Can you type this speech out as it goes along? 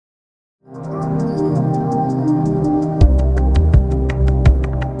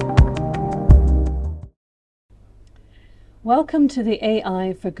Welcome to the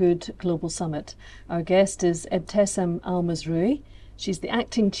AI for Good Global Summit. Our guest is Ebtesam Almazrouei. She's the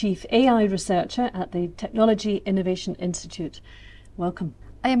Acting Chief AI Researcher at the Technology Innovation Institute. Welcome.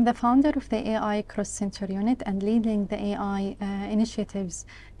 I am the founder of the AI Cross-Center Unit and leading the AI initiatives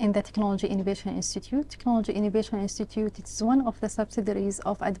in the Technology Innovation Institute. Technology Innovation Institute is one of the subsidiaries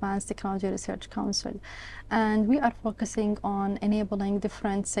of Advanced Technology Research Council. And we are focusing on enabling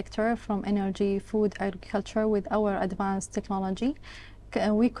different sectors from energy, food, agriculture with our advanced technology.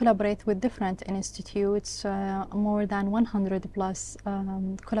 We collaborate with different institutes, more than 100 plus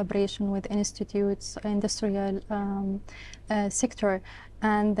collaboration with institutes, industrial sector.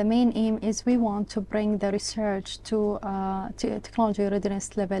 And the main aim is we want to bring the research to technology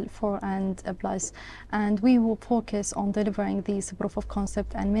readiness level 4 and plus. And we will focus on delivering these proof of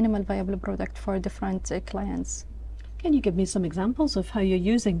concept and minimal viable product for different clients. Can you give me some examples of how you're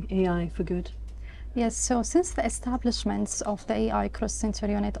using AI for good? Yes, so since the establishment of the AI Cross-Center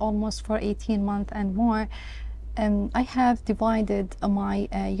Unit almost for 18 months and more, I have divided my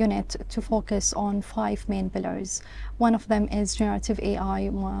unit to focus on 5 main pillars. One of them is generative AI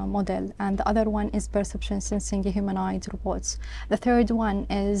model, and the other one is perception sensing humanoid robots. The third one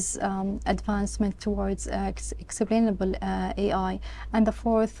is advancement towards explainable AI, and the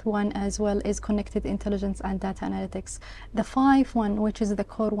fourth one as well is connected intelligence and data analytics. The 5th one, which is the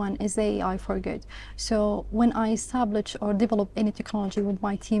core one, is AI for good. So when I establish or develop any technology with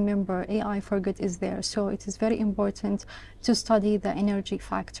my team member, AI for good is there. So it is very important to study the energy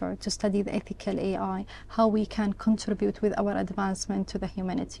factor, to study the ethical AI, how we can contribute with our advancement to the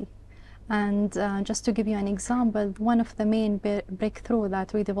humanity. And just to give you an example, one of the main breakthrough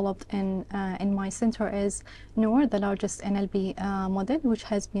that we developed in my center is Noor, the largest NLP model, which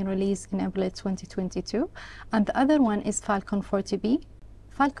has been released in April 2022. And the other one is Falcon 40B.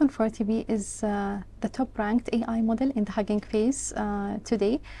 Falcon 40B is the top-ranked AI model in the Hugging Face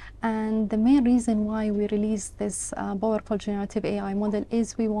today. And the main reason why we released this powerful generative AI model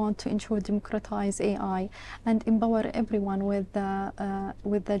is we want to ensure democratize AI and empower everyone with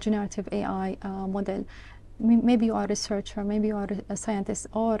the generative AI model. Maybe you are a researcher, maybe you are a scientist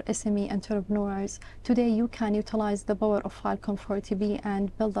or SME entrepreneurs. Today you can utilize the power of Falcon 40B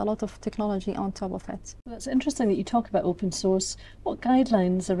and build a lot of technology on top of it. Well, it's interesting that you talk about open source. What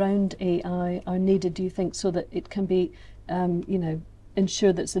guidelines around AI are needed, do you think, so that it can be,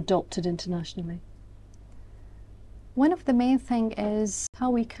 ensure that it's adopted internationally? One of the main things is how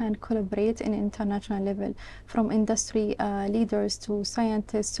we can collaborate in international level, from industry leaders to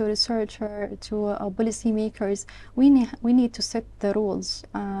scientists to researchers to policymakers. We need to set the rules,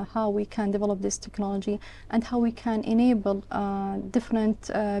 how we can develop this technology and how we can enable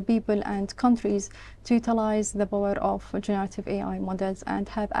different people and countries to utilize the power of generative AI models and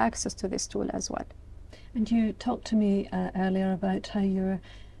have access to this tool as well. And you talked to me earlier about how you're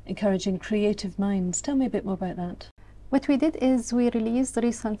encouraging creative minds. Tell me a bit more about that. What we did is we released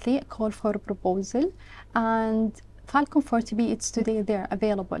recently a call for proposal, and Falcon 40B, it's today there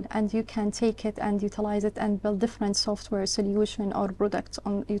available, and you can take it and utilize it and build different software solution or products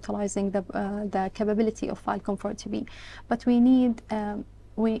on utilizing the capability of Falcon 40B. But we need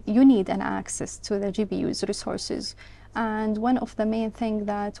you need an access to the GPU's resources. And one of the main things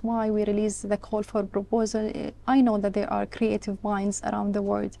that why we released the call for proposal, I know that there are creative minds around the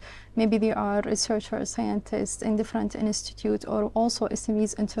world. Maybe there are researchers, scientists in different institutes, or also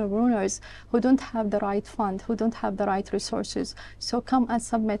SMEs, entrepreneurs who don't have the right fund, who don't have the right resources. So come and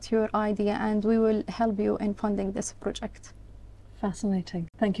submit your idea and we will help you in funding this project. Fascinating.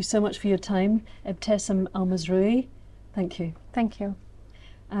 Thank you so much for your time, Ebtesam Almazrouei. Thank you. Thank you.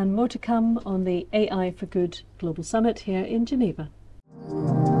 And more to come on the AI for Good Global Summit here in Geneva.